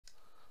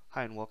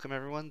Hi and welcome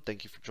everyone.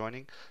 Thank you for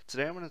joining.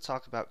 Today I'm going to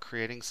talk about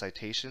creating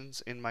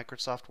citations in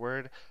Microsoft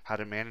Word, how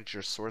to manage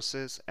your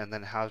sources, and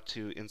then how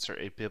to insert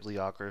a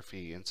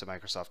bibliography into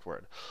Microsoft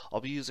Word. I'll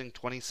be using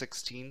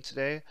 2016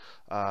 today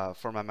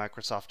for my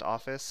Microsoft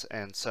Office,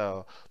 and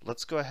so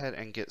let's go ahead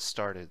and get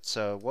started.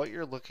 So what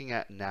you're looking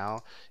at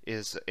now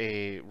is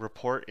a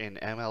report in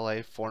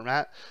MLA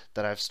format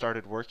that I've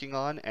started working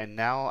on, and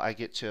now I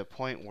get to a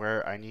point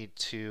where I need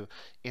to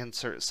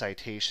insert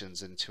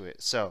citations into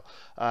it. So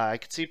I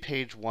can see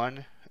page 1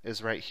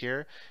 is right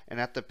here, and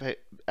at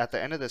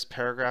the end of this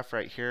paragraph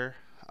right here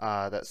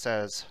that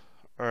says,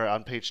 or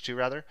on page 2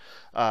 rather,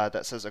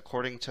 that says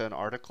according to an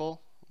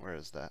article. Where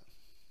is that?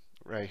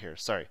 Right here,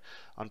 sorry,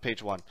 on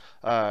page 1.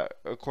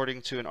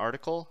 According to an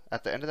article,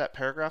 at the end of that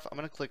paragraph, I'm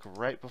going to click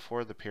right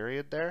before the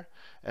period there,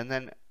 and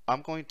then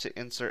I'm going to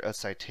insert a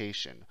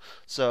citation.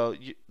 So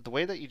the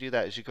way that you do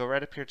that is you go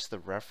right up here to the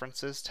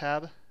References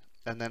tab,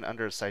 and then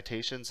under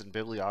Citations and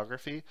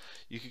Bibliography,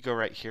 you could go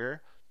right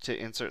here to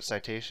insert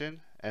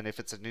citation, and if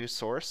it's a new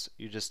source,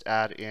 you just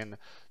add in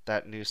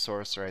that new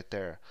source right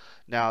there.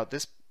 Now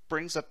this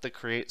brings up the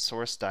Create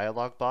Source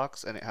dialog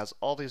box, and it has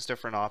all these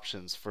different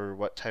options for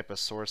what type of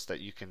source that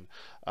you can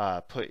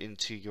put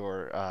into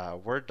your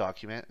Word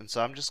document, and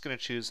so I'm just going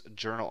to choose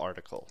Journal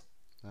Article.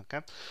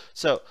 Okay,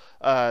 so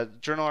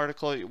journal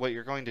article, what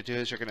you're going to do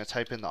is you're going to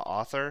type in the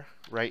author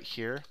right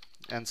here.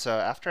 And so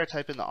after I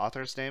type in the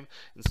author's name,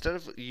 instead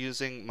of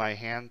using my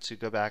hand to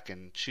go back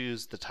and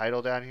choose the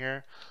title down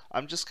here,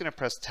 I'm just going to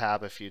press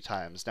tab a few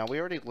times. Now we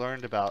already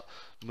learned about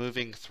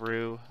moving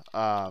through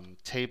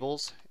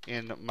tables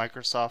in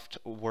Microsoft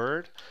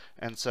Word,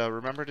 and so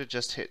remember to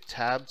just hit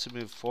tab to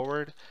move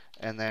forward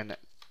and then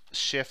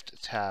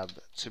shift tab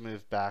to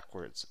move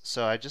backwards.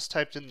 So I just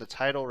typed in the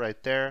title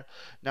right there.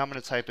 Now I'm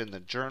going to type in the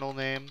journal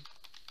name.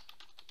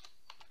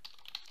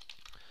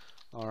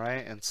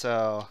 Alright, and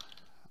so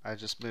I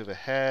just move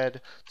ahead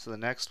to the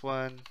next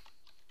one.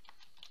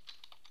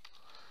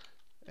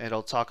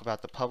 It'll talk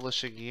about the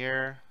publishing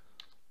year,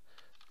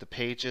 the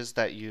pages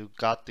that you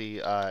got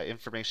the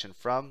information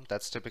from.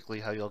 That's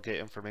typically how you'll get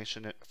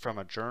information from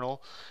a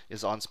journal,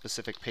 is on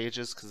specific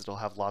pages, because it'll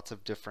have lots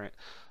of different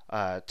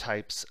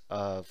types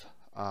of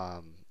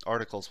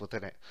articles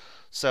within it.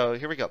 So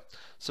here we go.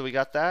 So we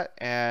got that,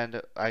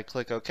 and I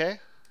click OK,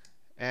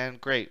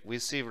 and great, we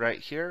see right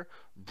here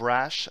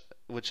Brash,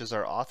 which is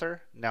our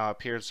author, now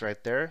appears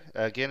right there.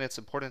 Again, it's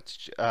important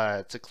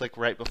to click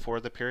right before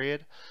the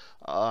period.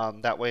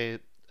 That way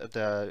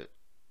the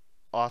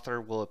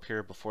author will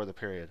appear before the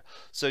period.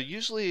 So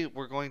usually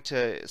we're going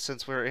to,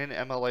 since we're in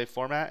MLA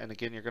format, and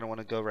again you're going to want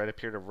to go right up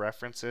here to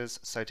References,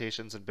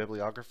 Citations, and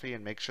Bibliography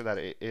and make sure that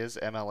it is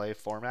MLA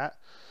format.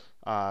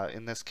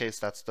 In this case,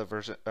 that's the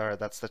version, or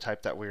that's the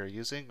type that we are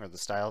using, or the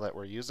style that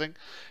we're using.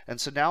 And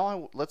so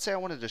now, let's say I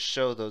wanted to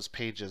show those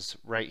pages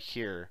right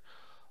here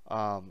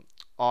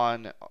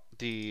on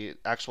the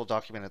actual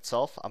document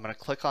itself. I'm going to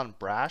click on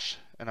Brash,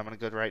 and I'm going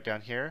to go right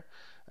down here,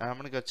 and I'm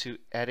going to go to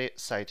Edit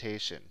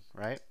Citation,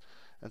 right?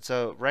 And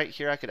so right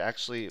here, I could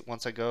actually,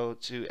 once I go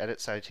to Edit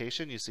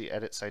Citation, you see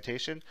Edit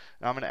Citation,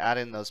 and I'm going to add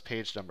in those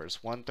page numbers,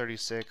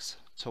 136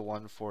 to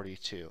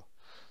 142.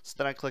 So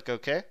then I click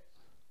OK,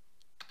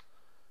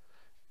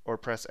 or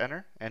press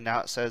enter, and now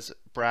it says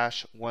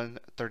Brash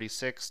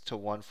 136 to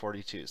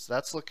 142. So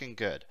that's looking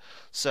good.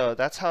 So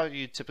that's how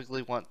you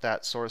typically want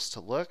that source to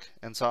look,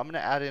 and so I'm going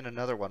to add in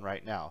another one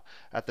right now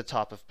at the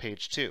top of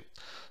page 2.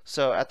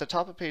 So at the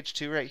top of page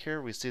 2 right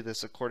here, we see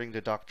this according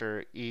to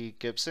Dr. E.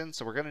 Gibson,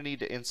 so we're going to need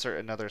to insert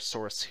another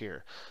source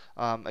here.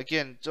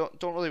 Again, don't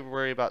really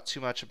worry about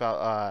too much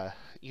about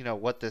you know,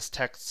 what this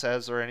text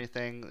says or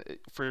anything.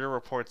 For your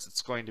reports,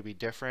 it's going to be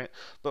different,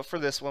 but for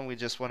this one, we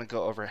just want to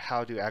go over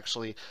how to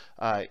actually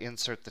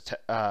insert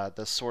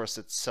the source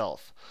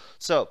itself.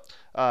 So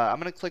I'm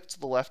going to click to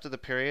the left of the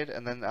period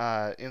and then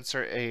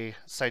insert a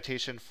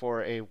citation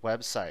for a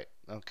website.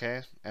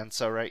 Okay, and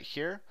so right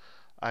here,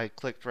 I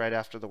clicked right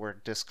after the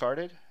word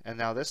discarded, and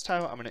now this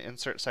time I'm going to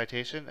insert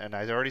citation, and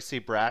I already see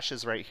Brash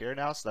is right here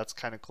now, so that's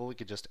kind of cool. We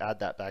could just add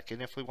that back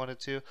in if we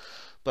wanted to,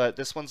 but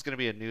this one's going to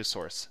be a new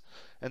source,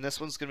 and this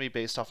one's going to be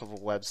based off of a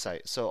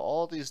website. So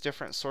all these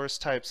different source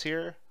types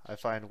here, I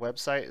find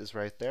website is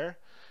right there,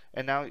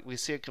 and now we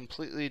see a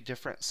completely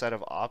different set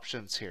of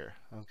options here.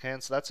 Okay,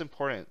 and so that's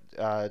important.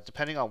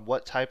 Depending on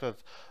what type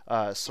of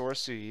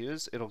source you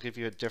use, it'll give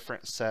you a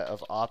different set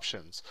of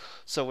options.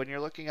 So when you're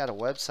looking at a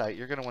website,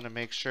 you're going to want to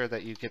make sure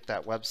that you get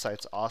that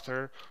website's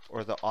author,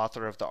 or the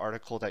author of the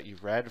article that you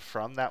read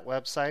from that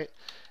website,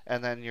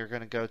 and then you're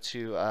going to go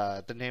to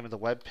the name of the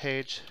web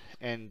page,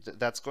 and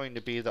that's going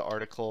to be the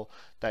article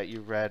that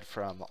you read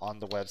from on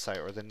the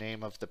website, or the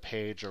name of the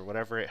page, or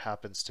whatever it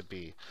happens to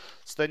be.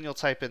 So then you'll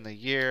type in the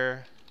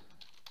year,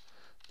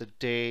 the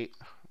date,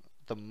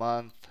 the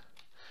month,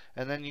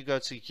 and then you go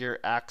to year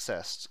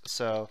accessed.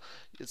 So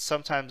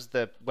sometimes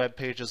the web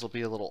pages will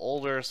be a little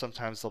older,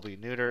 sometimes they'll be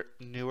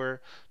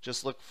newer.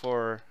 Just look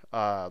for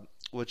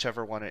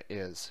whichever one it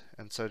is,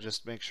 and so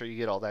just make sure you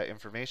get all that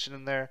information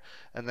in there,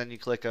 and then you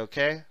click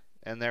OK,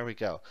 And there we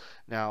go.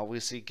 Now we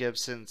see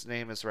Gibson's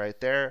name is right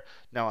there.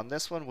 Now on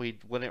this one we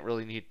wouldn't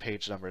really need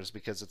page numbers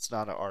because it's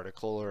not an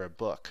article or a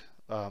book.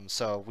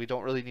 So we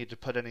don't really need to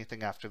put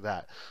anything after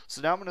that.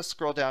 So now I'm going to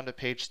scroll down to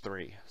page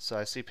 3. So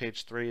I see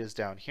page 3 is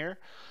down here.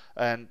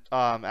 And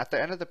at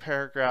the end of the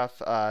paragraph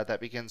that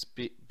begins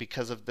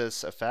because of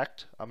this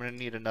effect, I'm going to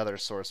need another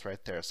source right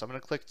there. So I'm going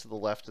to click to the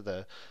left of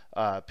the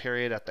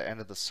period at the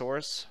end of the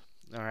source,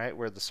 all right,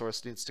 where the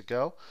source needs to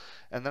go.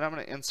 And then I'm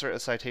going to insert a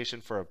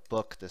citation for a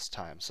book this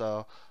time.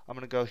 So I'm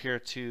going to go here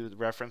to the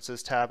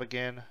References tab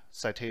again,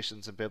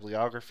 Citations and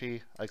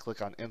Bibliography. I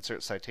click on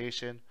Insert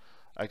Citation.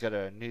 I got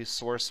a new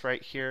source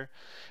right here.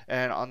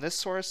 And on this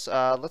source,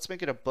 let's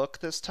make it a book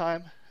this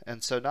time.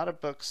 And so not a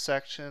book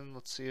section.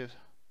 Let's see if,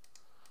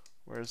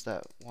 where's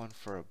that one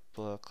for a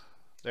book?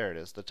 There it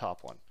is, the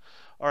top one.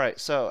 All right,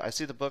 so I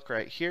see the book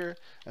right here.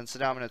 And so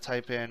now I'm going to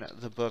type in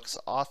the book's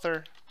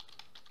author.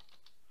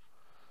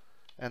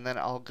 And then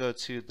I'll go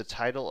to the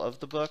title of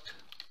the book.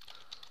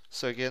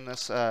 So again,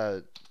 this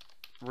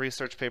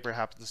research paper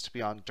happens to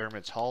be on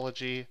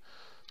dermatology.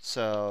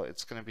 So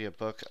it's going to be a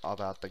book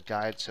about the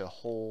guide to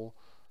whole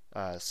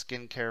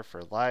skincare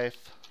for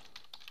life.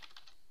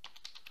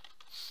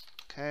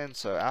 Okay, and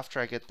so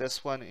after I get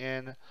this one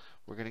in,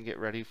 we're going to get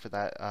ready for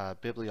that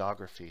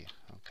bibliography.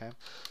 Okay,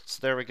 so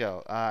there we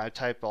go. I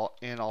type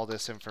in all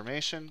this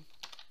information,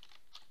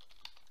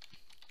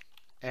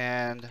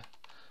 and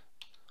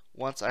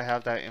once I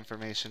have that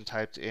information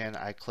typed in,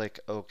 I click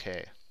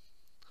OK.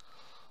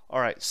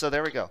 Alright, so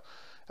there we go.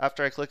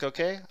 After I click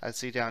OK, I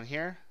see down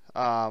here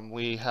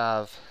we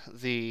have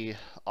the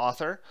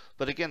author,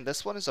 but again,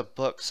 this one is a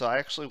book, so I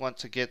actually want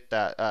to get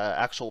that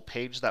actual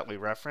page that we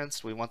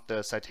referenced. We want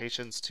the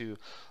citations to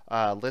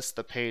list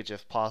the page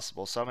if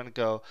possible. So I'm going to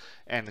go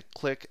and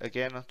click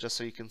again, just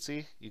so you can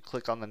see. You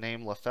click on the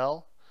name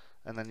Lafell,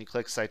 and then you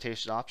click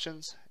Citation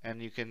Options,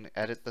 and you can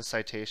edit the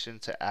citation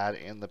to add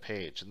in the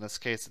page. In this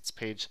case, it's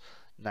page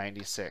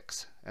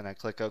 96, and I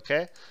click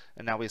OK,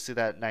 and now we see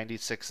that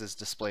 96 is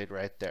displayed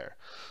right there.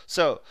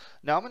 So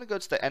now I'm going to go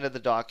to the end of the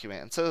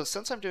document, and so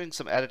since I'm doing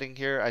some editing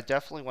here, I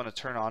definitely want to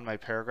turn on my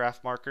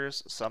paragraph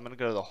markers. So I'm going to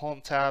go to the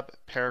Home tab,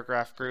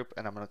 Paragraph Group,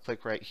 and I'm going to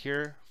click right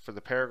here for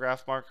the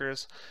paragraph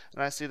markers,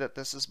 and I see that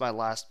this is my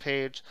last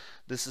page.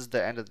 This is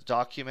the end of the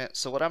document.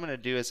 So what I'm going to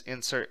do is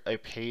insert a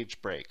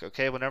page break.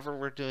 Okay, whenever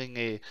we're doing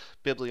a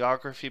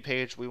bibliography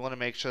page, we want to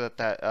make sure that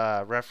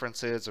that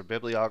references or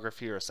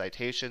bibliography or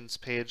citations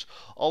page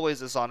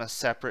always is on a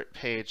separate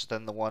page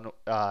than the one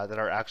that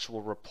our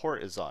actual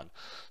report is on.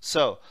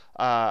 So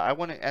I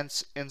want to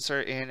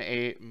insert in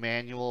a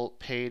manual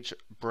page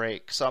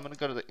break. So I'm going to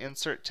go to the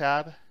Insert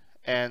tab.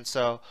 And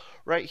so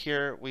right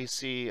here we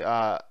see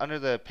under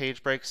the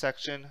page break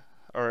section,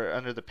 or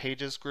under the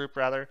pages group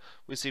rather,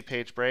 we see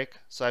page break.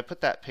 So I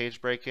put that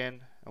page break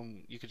in,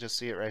 and you can just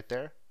see it right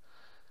there.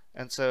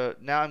 And so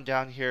now I'm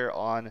down here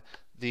on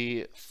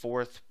the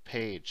 4th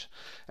page.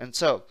 And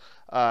so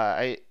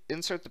I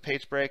insert the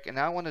page break, and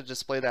now I want to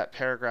display that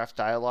paragraph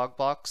dialog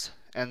box.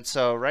 And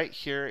so right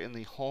here in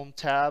the Home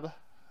tab,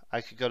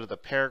 I could go to the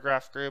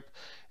paragraph group,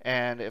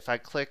 and if I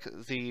click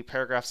the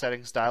paragraph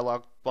settings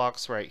dialog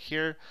box right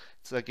here,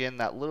 it's again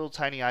that little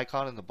tiny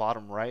icon in the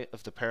bottom right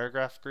of the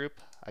paragraph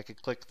group. I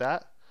could click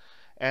that,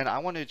 and I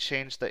want to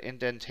change the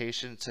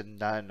indentation to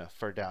none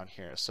for down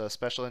here. So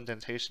special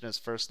indentation is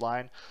first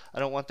line. I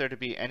don't want there to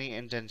be any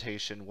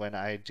indentation when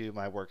I do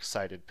my works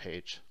cited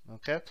page.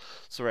 Okay,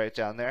 so right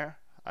down there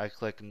I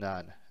click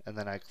none, and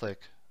then I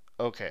click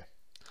OK.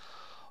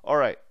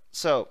 Alright,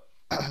 so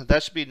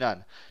that should be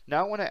none.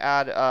 Now I want to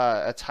add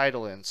a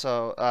title in.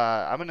 So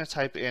I'm going to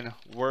type in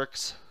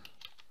works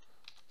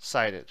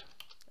cited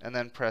and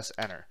then press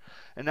enter.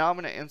 And now I'm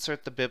going to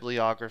insert the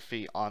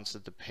bibliography onto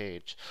the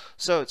page.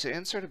 So to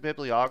insert a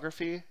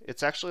bibliography,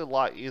 it's actually a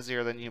lot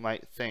easier than you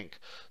might think.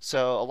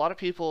 So a lot of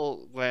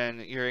people,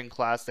 when you're in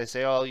class, they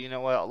say, oh, you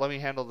know what, let me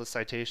handle the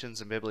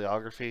citations and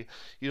bibliography.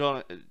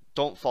 You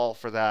don't fall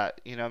for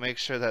that. You know, make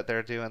sure that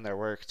they're doing their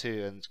work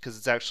too, and because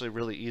it's actually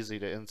really easy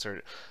to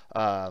insert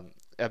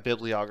a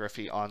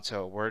bibliography onto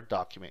a Word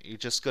document. You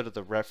just go to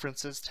the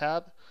References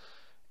tab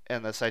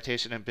and the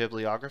Citation and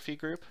Bibliography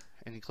group,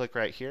 and you click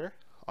right here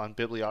on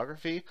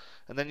Bibliography,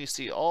 and then you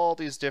see all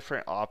these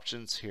different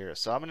options here.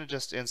 So I'm going to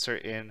just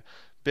insert in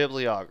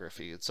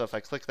Bibliography. So if I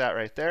click that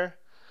right there,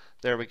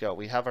 there we go.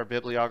 We have our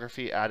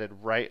bibliography added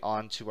right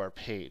onto our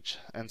page.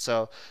 And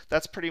so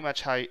that's pretty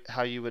much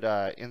how you would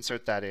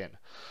insert that in.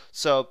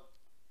 So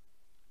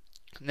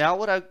now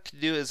what I could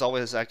do is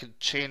I could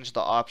change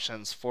the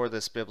options for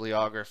this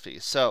bibliography.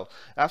 So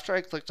after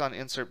I clicked on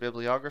Insert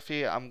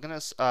Bibliography, I'm going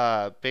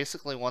to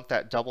basically want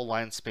that double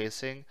line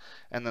spacing,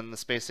 and then the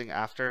spacing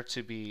after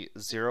to be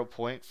 0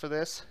 point for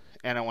this.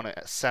 And I want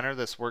to center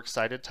this works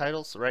cited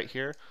title. So right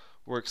here,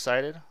 works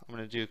cited, I'm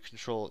going to do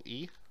Control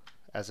E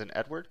as in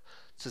Edward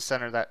to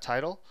center that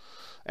title.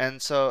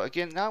 And so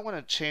again, now I want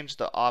to change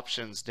the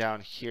options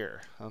down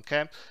here,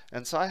 okay?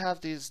 And so I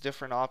have these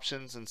different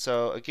options, and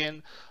so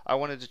again, I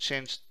wanted to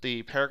change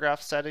the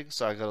paragraph settings,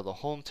 so I go to the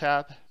Home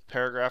tab,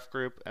 Paragraph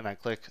Group, and I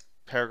click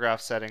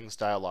Paragraph Settings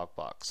dialog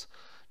box.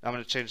 I'm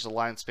going to change the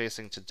line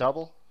spacing to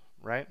double,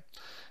 right?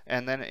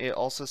 And then it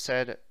also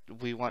said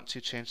we want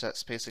to change that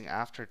spacing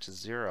after to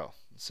 0.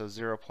 So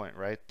 0 point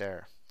right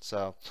there.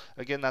 So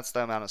again, that's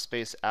the amount of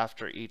space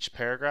after each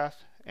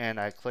paragraph, and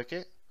I click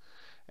it.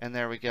 And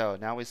there we go.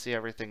 Now we see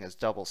everything is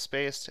double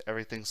spaced.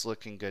 Everything's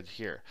looking good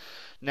here.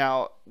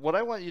 Now, what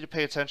I want you to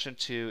pay attention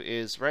to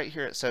is right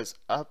here it says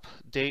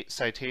update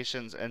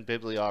citations and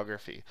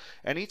bibliography.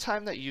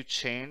 Anytime that you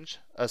change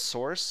a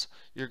source,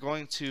 you're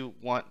going to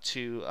want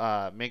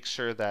to make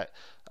sure that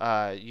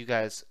you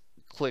guys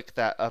click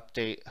that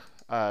update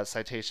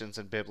citations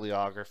and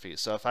bibliography.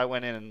 So if I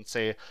went in and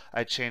say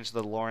I changed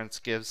the Lawrence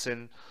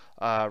Gibson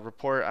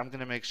report, I'm going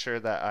to make sure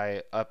that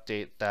I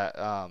update that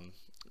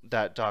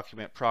that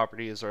document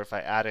properties, or if I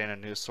add in a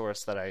new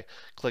source that I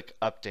click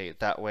update.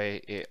 That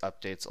way it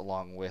updates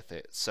along with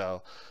it.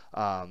 So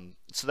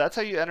so that's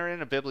how you enter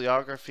in a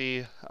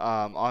bibliography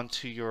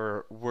onto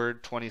your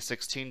Word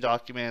 2016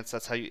 documents.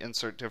 That's how you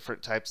insert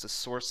different types of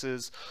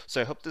sources. So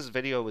I hope this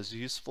video was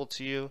useful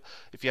to you.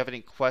 If you have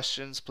any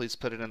questions, please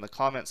put it in the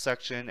comment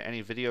section.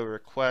 Any video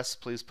requests,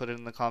 please put it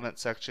in the comment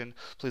section.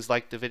 Please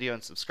like the video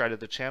and subscribe to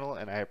the channel,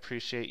 and I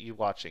appreciate you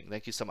watching.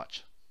 Thank you so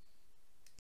much.